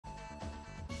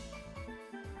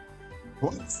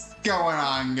What's going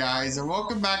on, guys, and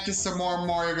welcome back to some more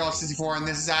Mario Golf 64, and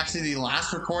this is actually the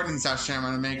last recording session I'm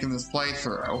going to make in this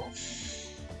playthrough.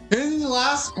 In the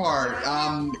last part,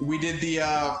 we did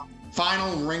the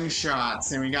final ring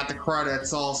shots, and we got the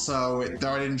credits also,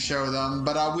 though I didn't show them,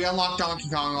 but we unlocked Donkey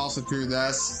Kong also through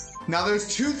this. Now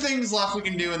there's two things left we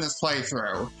can do in this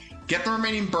playthrough. Get the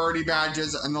remaining birdie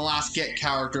badges, and the last get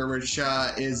character, which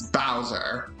is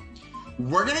Bowser.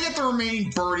 We're gonna get the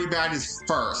remaining birdie badges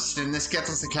first, and this gets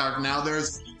us the character. Now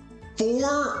there's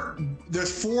four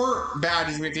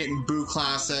badges we have to get in Boo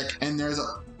Classic, and there's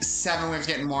 7 we have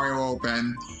to get in Mario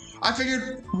Open. I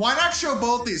figured, why not show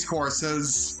both these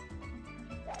courses?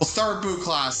 We'll start with Boo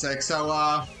Classic. So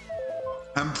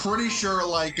I'm pretty sure,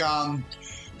 like,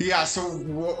 yeah,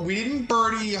 so we didn't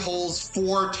birdie holes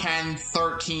 4, 10,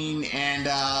 13, and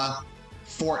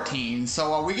 14.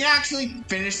 So we can actually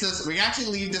finish this. We can actually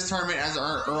leave this tournament as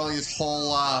early as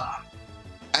hole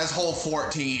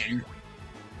 14.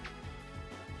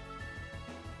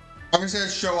 I'm just gonna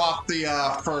show off the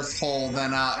first hole,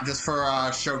 then just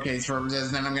for showcase purposes.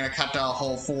 And then I'm gonna cut to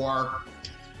hole 4.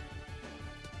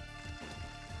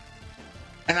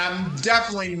 And I'm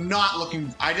definitely not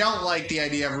looking. I don't like the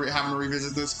idea of having to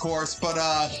revisit this course, but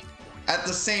at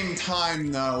the same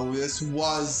time, though, this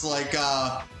was like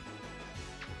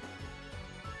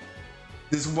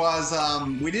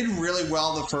we did really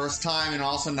well the first time, and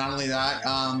also not only that,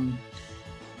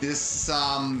 this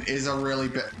is a really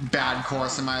bad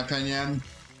course in my opinion.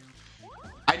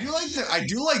 I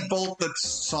do like both the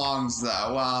songs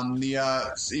though.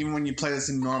 Even when you play this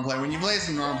in normal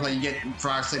play, you get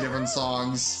vastly different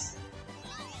songs.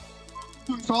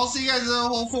 So I'll see you guys at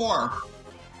hole 4.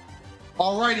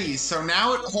 Alrighty, so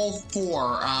now at hole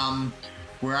 4,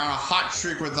 we're on a hot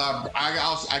streak with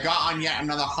I got on yet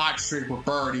another hot streak with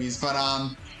birdies, but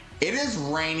it is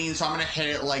raining, so I'm gonna hit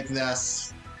it like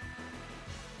this.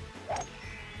 Nice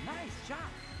shot.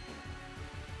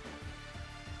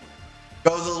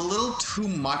 Goes a little too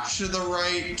much to the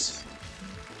right.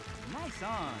 Nice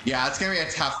on. Yeah, it's gonna be a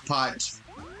tough putt.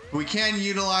 We can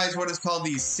utilize what is called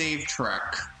the save trick.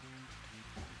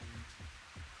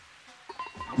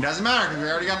 It doesn't matter because we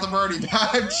already got the birdie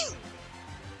badge.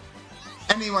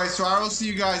 Anyway, so I will see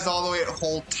you guys all the way at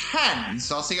hole 10.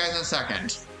 So I'll see you guys in a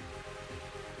second.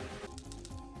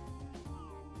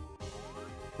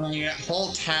 Yeah,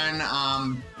 hole 10.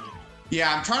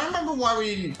 Yeah, I'm trying to remember why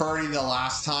we didn't birdie the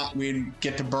last time. We didn't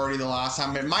get to birdie the last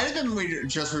time. It might have been we were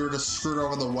just screwed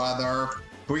over the weather.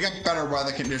 But we got better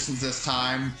weather conditions this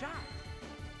time.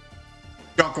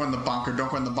 Don't go in the bunker. Don't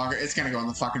go in the bunker. It's gonna go in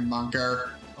the fucking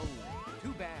bunker. Oh,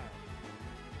 too bad.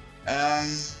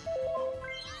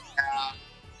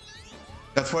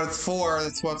 That's what it's for.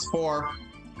 That's what it's for.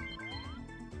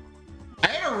 I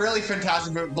had a really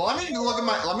fantastic move, but let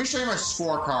me show you my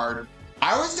scorecard.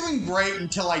 I was doing great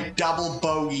until I double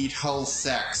bogeyed hole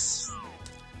 6.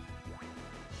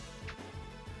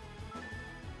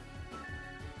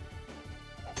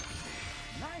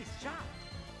 Nice shot.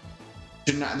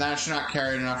 That should not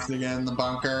carry enough to get in the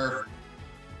bunker.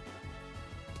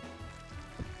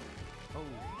 Oh,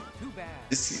 too bad.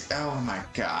 Oh my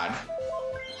god.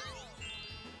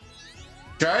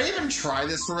 Should I even try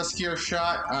this riskier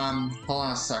shot? Hold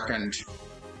on a second.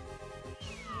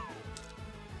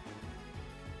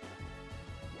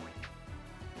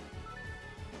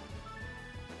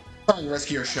 Probably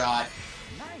riskier shot.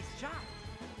 Nice shot.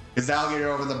 Because that'll get it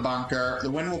over the bunker.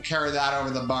 The wind will carry that over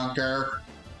the bunker.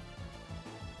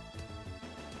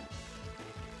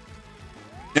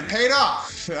 It paid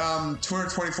off.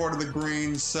 224 to the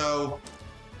green, so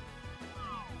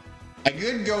I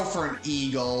could go for an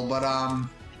eagle, but nice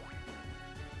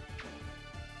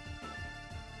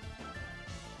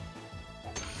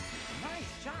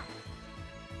shot.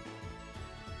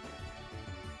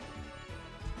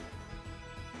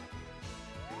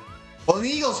 Well, an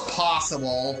eagle's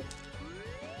possible.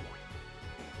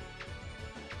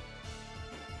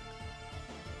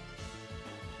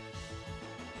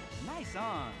 Nice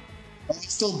on. I'll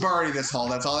still birdie this hole.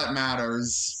 That's all that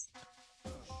matters.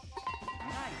 Nice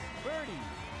birdie.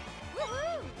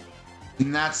 Woohoo!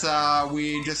 And that's,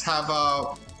 we just have,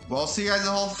 we'll see you guys at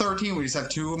hole 13. We just have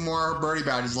 2 more birdie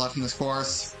badges left in this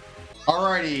course.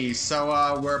 Alrighty,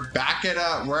 so, we're back at,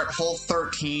 we're at hole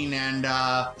 13, and,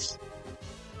 I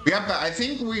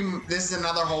think this is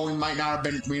another hole we might not have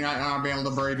been able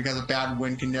to birdie because of bad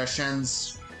wind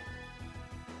conditions.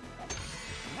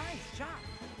 Nice shot.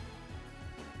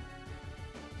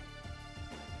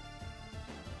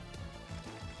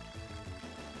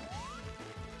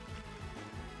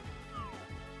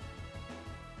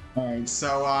 Alright,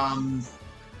 so,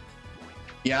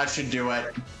 yeah, that should do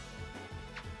it.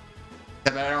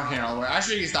 But I don't hit all the way. I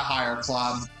should use the higher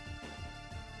club.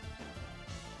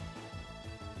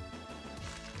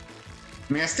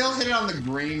 I mean, I still hit it on the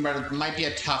green, but it might be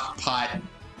a tough putt.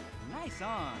 Nice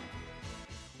on.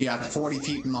 Yeah, 40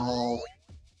 feet in the hole.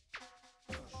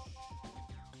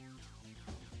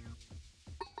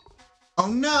 Oh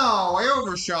no, I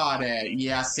overshot it.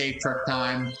 Yeah, safe trick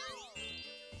time.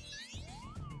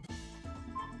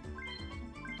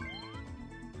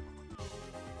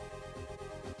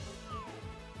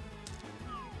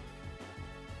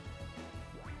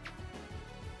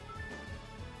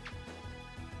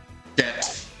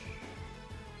 Shit.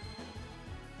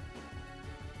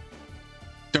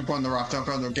 Don't go in the rough, don't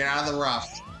go in the rough. Get out of the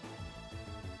rough.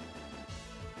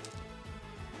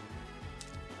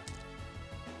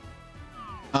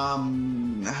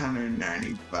 Um,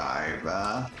 195,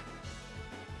 Nice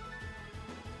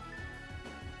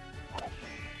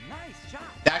shot.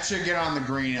 That should get on the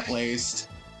green at least.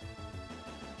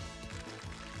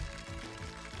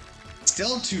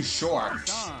 Still too short.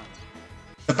 Nice on.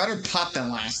 A better putt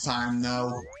than last time,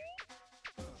 though.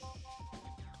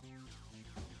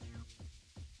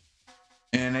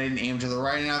 And I didn't aim to the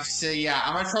right enough. So yeah,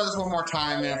 I'm gonna try this one more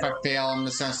time, and if I fail, I'm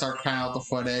just gonna start cutting out the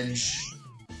footage.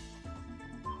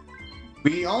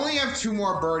 We only have 2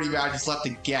 more birdie badges left to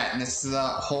get, and this is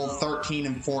hole 13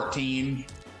 and 14.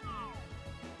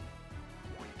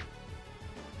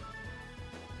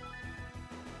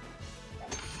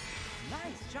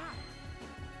 Nice shot.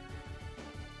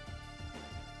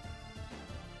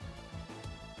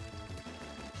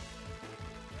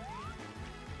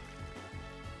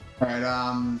 Alright,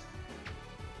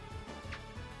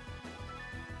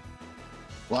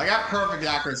 well, I got perfect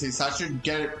accuracy, so I should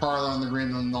get it farther on the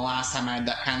green than the last time I had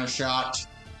that kind of shot.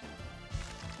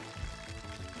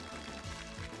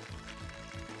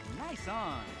 Nice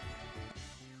on.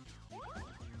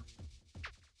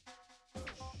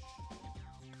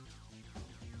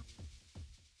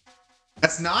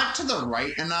 That's not to the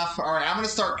right enough. Alright, I'm gonna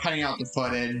start cutting out the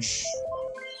footage.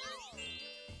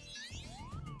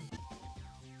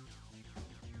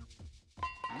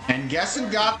 And guess who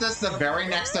got this the very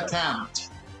next attempt?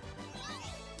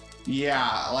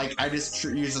 Yeah, like, I just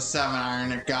used a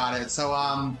 7-iron, it got it.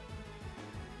 So,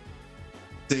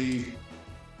 see.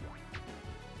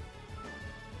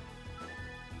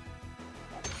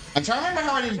 I'm trying to remember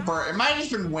how I didn't birdie. It might have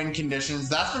just been wind conditions.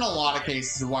 That's been a lot of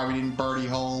cases of why we didn't birdie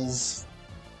holes.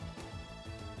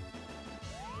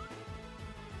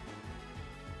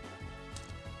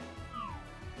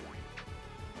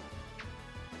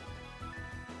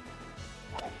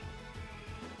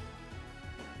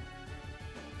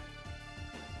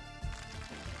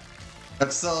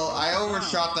 But still, I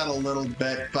overshot that a little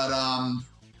bit, but,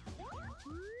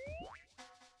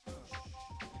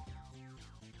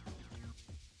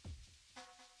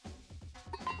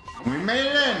 we made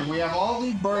it in! We have all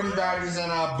these birdie badges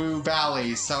in, Boo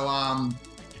Valley, so,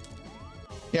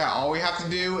 yeah, all we have to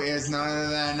do is none other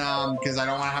than, because I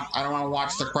don't want to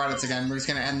watch the credits again, we're just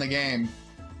gonna end the game.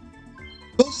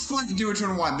 Looks fun to do a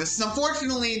 2-1. This is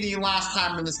unfortunately the last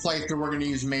time in this playthrough we're gonna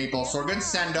use Maple, so a good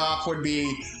send-off would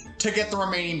be to get the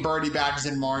remaining birdie badges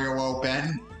in Mario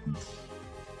Open.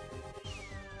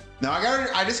 Now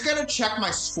I just gotta check my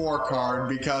scorecard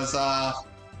because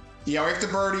yeah, we have to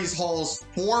birdies holes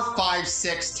 4, 5,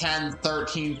 6, 10,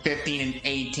 13, 15, and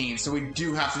 18. So we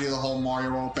do have to do the whole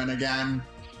Mario Open again.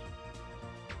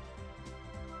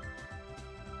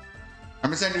 I'm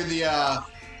just gonna do the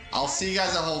I'll see you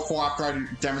guys at hole 4 after I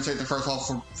demonstrate the first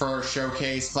hole for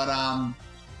showcase, but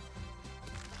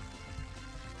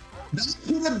this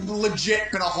could have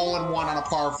legit been a hole-in-one on a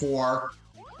par 4.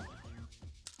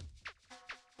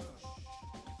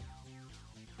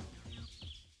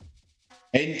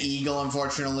 An eagle,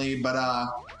 unfortunately, but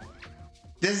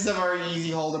this is a very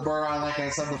easy hole to bird on, like I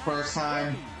said the first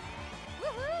time.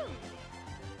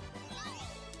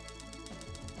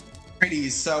 Pretty,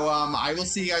 so I will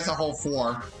see you guys at hole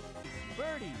 4.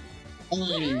 Birdie.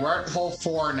 Alrighty, we're at hole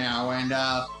 4 now, and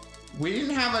we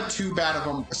didn't have a too bad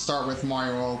of a start with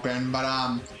Mario Open, but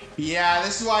yeah,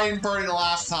 this is why I didn't birdie the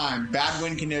last time. Bad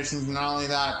wind conditions, and not only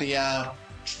that, the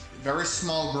very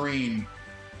small green.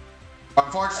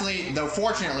 Unfortunately, though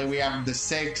fortunately, we have the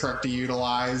save trick to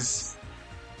utilize.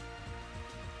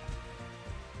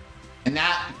 And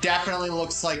that definitely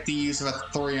looks like the use of a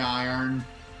 3-iron.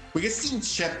 We can still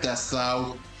chip this,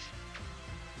 though.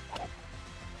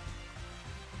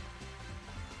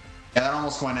 Yeah, that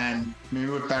almost went in. Maybe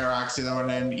with better actually that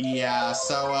went in. Yeah,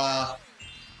 so,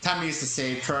 time to use the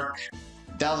save trick.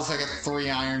 That looks like a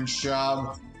 3-iron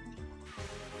shove.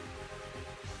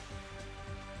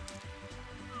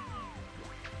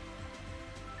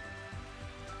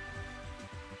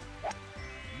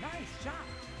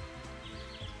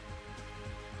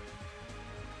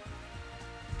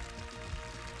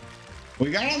 We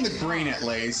got on the green at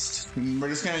least. We're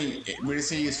just gonna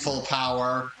use full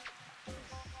power.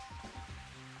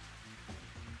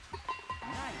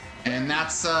 And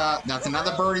that's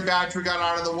another birdie badge we got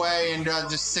out of the way, and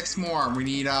just 6 more. We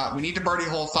need to birdie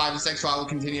hole 5 and 6 while we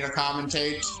continue to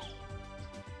commentate.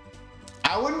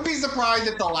 I wouldn't be surprised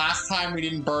if the last time we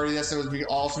didn't birdie this, it was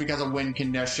also because of wind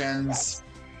conditions.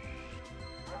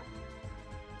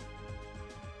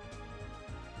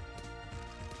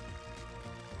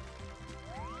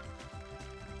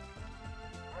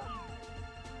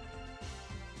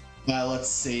 Let's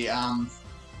see.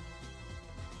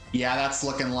 Yeah, that's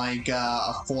looking like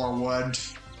a 4 wood.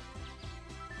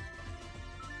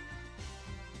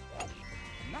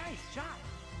 Nice shot.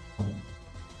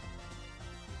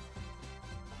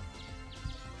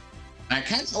 I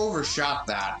kind of overshot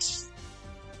that.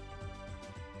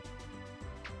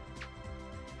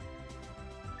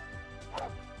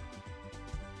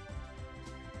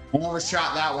 I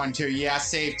overshot that one too. Yeah,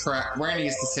 save trick. We're gonna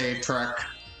use the save trick.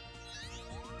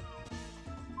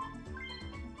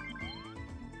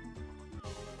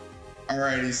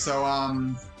 Alrighty, so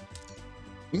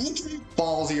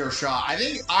ballsier shot. I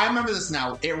think I remember this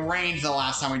now. It rained the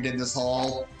last time we did this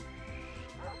hole.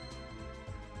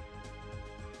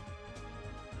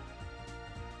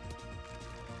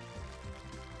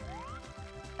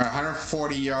 Alright,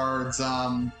 140 yards.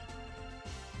 Nice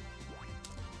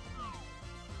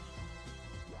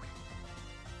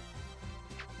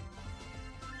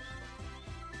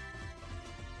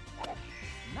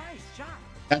shot.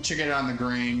 That should get it on the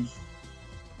green.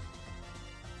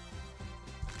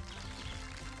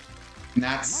 And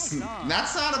that's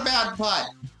not a bad putt.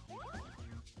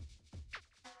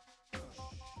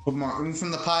 Put more oomph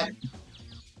from the putt.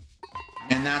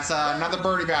 And that's another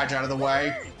birdie badge out of the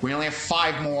way. We only have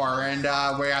 5 more, and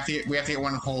we have to get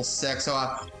one hole 6. So,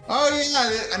 oh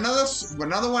yeah,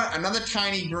 another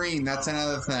tiny green. That's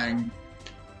another thing.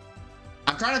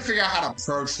 I'm trying to figure out how to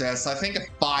approach this. I think a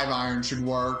 5-iron should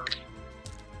work.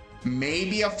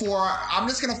 Maybe a 4. I'm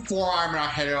just gonna 4-iron and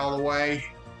not hit it all the way.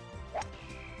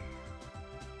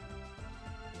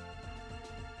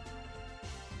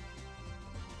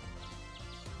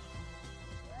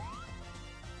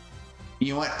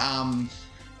 You know what?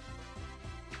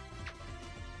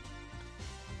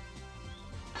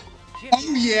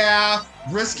 Oh yeah,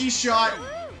 risky shot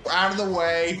out of the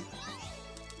way.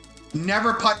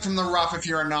 Never putt from the rough if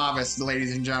you're a novice,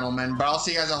 ladies and gentlemen. But I'll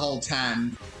see you guys at hole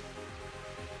 10.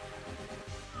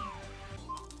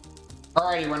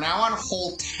 Alrighty, we're now on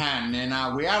hole 10,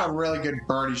 and we had a really good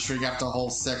birdie streak after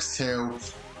hole 6 too.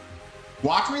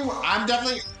 Watch me. I'm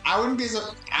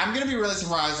gonna be really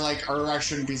surprised, like, or I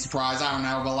shouldn't be surprised, I don't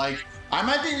know, but like, I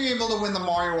might be able to win the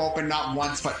Mario Open not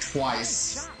once, but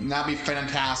twice. And that'd be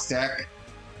fantastic.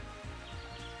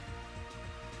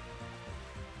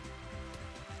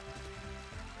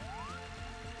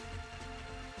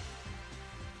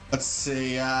 Let's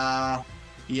see, yeah,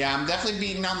 I'm definitely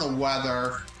beating on the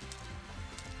weather.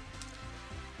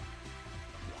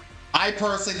 I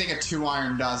personally think a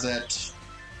 2-iron does it.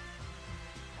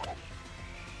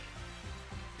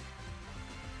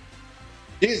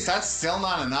 Jeez, that's still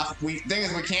not enough. Thing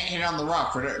is, we can't hit on the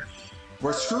rough.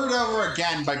 We're screwed over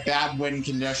again by bad wind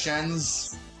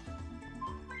conditions.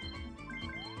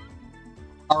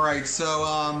 Alright, so,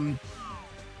 I'm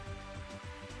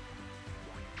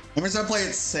just gonna play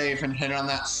it safe and hit on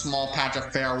that small patch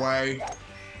of fairway.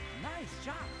 Nice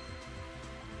shot.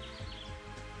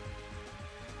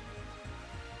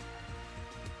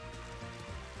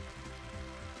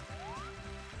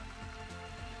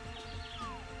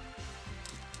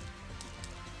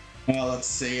 Well, let's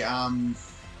see, I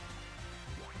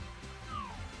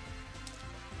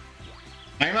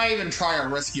might even try a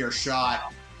riskier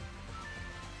shot.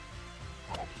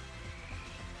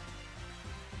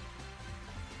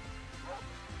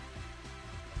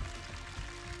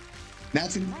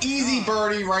 That's an easy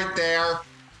birdie right there.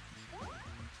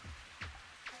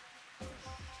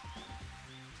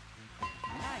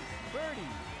 Nice birdie.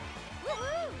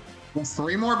 Just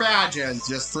 3 more badges.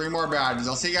 Just 3 more badges.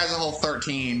 I'll see you guys at hole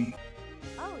 13.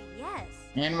 Oh, yes.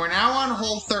 And we're now on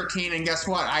hole 13, and guess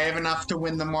what? I have enough to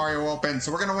win the Mario Open.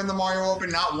 So we're gonna win the Mario Open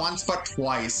not once, but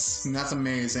twice. And that's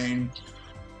amazing.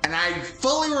 And I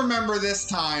fully remember this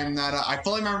time that, I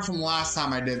fully remember from last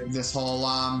time I did this whole,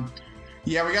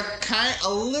 yeah, we got kind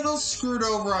of a little screwed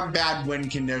over on bad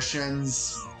wind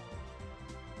conditions.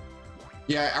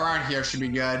 Yeah, around here should be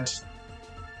good. Nice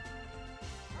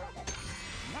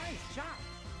shot.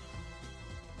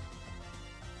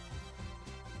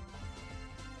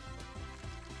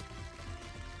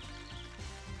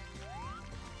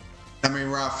 Semi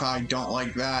rough, I don't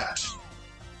like that.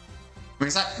 mean,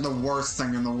 it's not the worst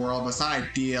thing in the world, but it's not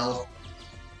ideal.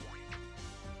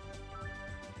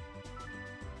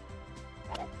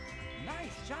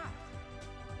 Nice shot.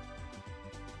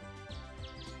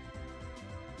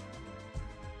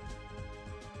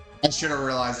 I should have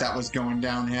realized that was going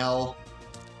downhill.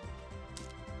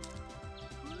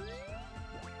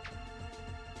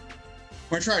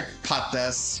 We're gonna try to putt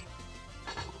this.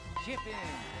 Chip in.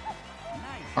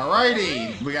 Nice.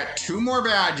 Alrighty, we got 2 more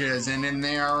badges, and then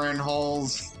they are in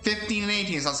holes 15 and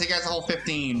 18, so I'll take you guys to hole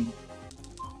 15.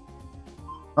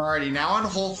 Alrighty, now on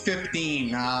hole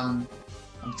 15, I'm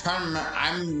trying to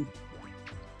remember,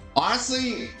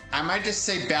 honestly, I might just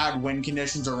say bad wind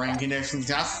conditions or rain conditions.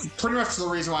 That's pretty much the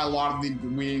reason why a lot of we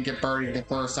didn't get birdied the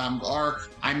first time, or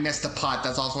I missed a putt.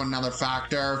 That's also another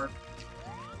factor.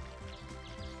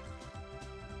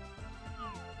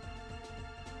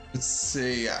 Let's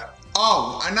see.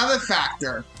 Oh, another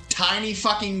factor. Tiny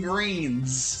fucking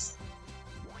greens.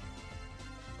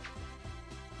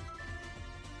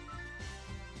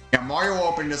 Yeah, Mario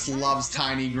Open just loves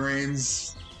tiny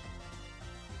greens.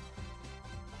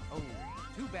 Oh,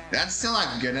 too bad. That's still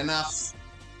not good enough.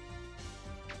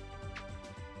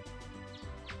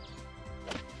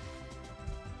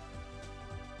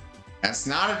 That's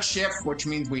not a chip, which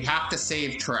means we have to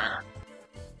save track.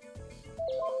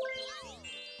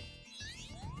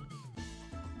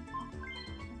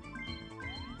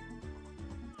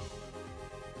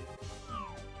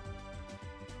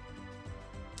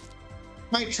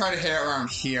 Might try to hit it around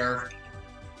here.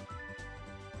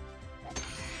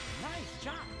 Nice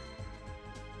shot.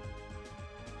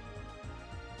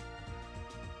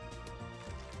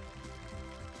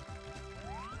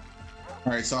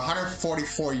 Alright, so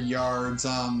 144 yards,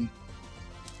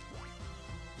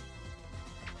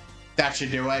 that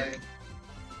should do it.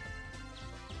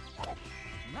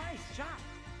 Nice shot.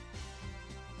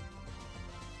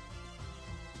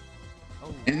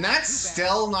 Oh, And that's too bad.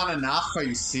 still not enough? Are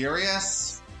you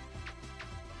serious?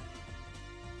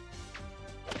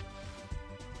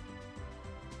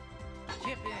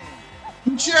 Chip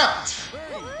in. Chipped!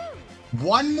 Birdie.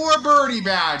 One more birdie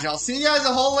badge. I'll see you guys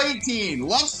at hole 18.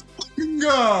 Let's fucking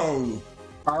go!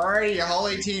 Alrighty, hole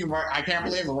 18. I can't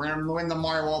believe it. We're gonna win the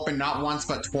Mario Open not once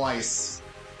but twice.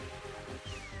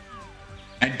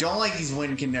 I don't like these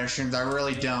wind conditions. I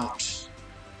really don't.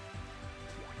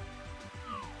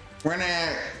 We're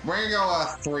gonna go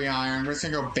a 3-iron. We're just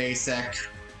gonna go basic.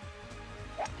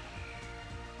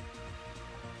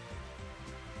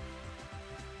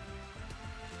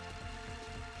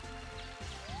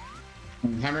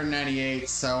 $198,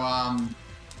 so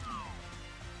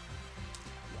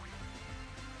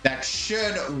that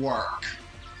should work.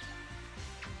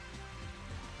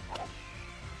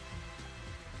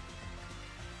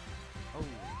 Oh,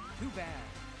 too bad.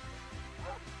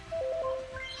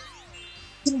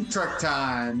 Trick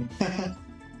time.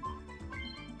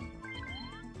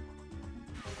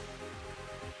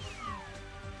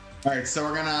 All right, so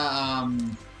we're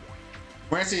gonna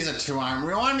use a 2-iron.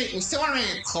 We still want to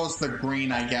make it close to the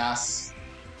green, I guess.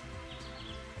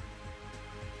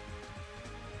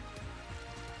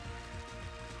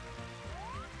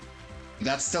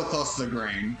 That's still close to the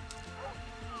green.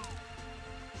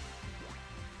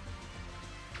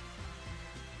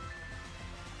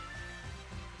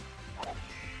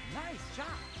 Nice shot.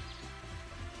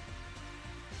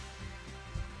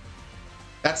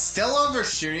 That's still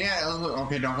overshooting it.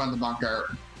 Okay, don't go in the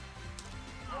bunker.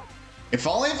 If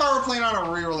only if I were playing on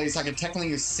a re-release, I could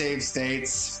technically use save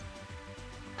states.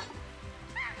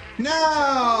 No!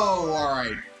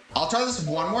 Alright. I'll try this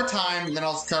one more time, and then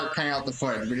I'll start cutting out the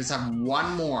footage. We just have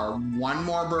one more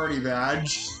birdie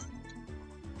badge.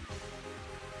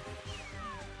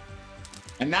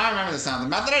 And now I remember this now. The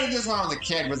method I did this when I was a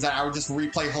kid was that I would just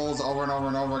replay holes over and over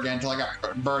and over again until I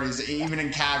got birdies, even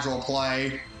in casual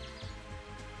play.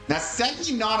 That's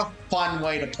definitely not a fun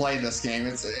way to play this game.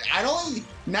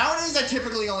 Nowadays I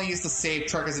typically only use the save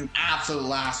trick as an absolute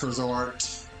last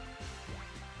resort.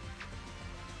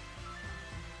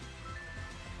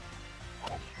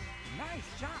 Nice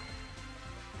shot.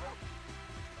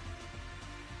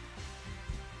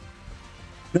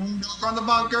 Don't go on the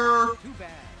bunker. Too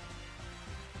bad.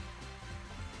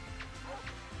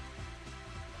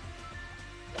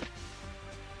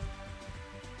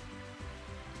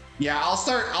 Yeah,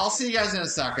 I'll see you guys in a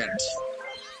second.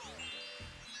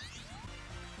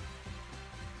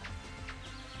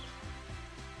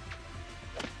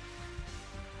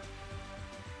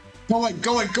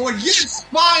 Going, yes,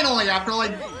 finally, after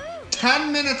like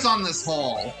 10 minutes on this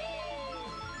hole.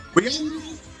 We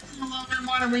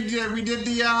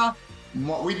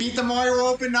beat the Mario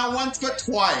Open not once but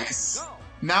twice.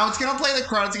 Now it's gonna play the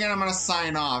credits again. I'm gonna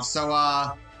sign off. So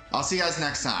I'll see you guys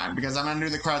next time because I'm gonna do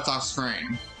the credits off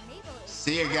screen.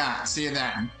 See you guys. See you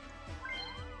then.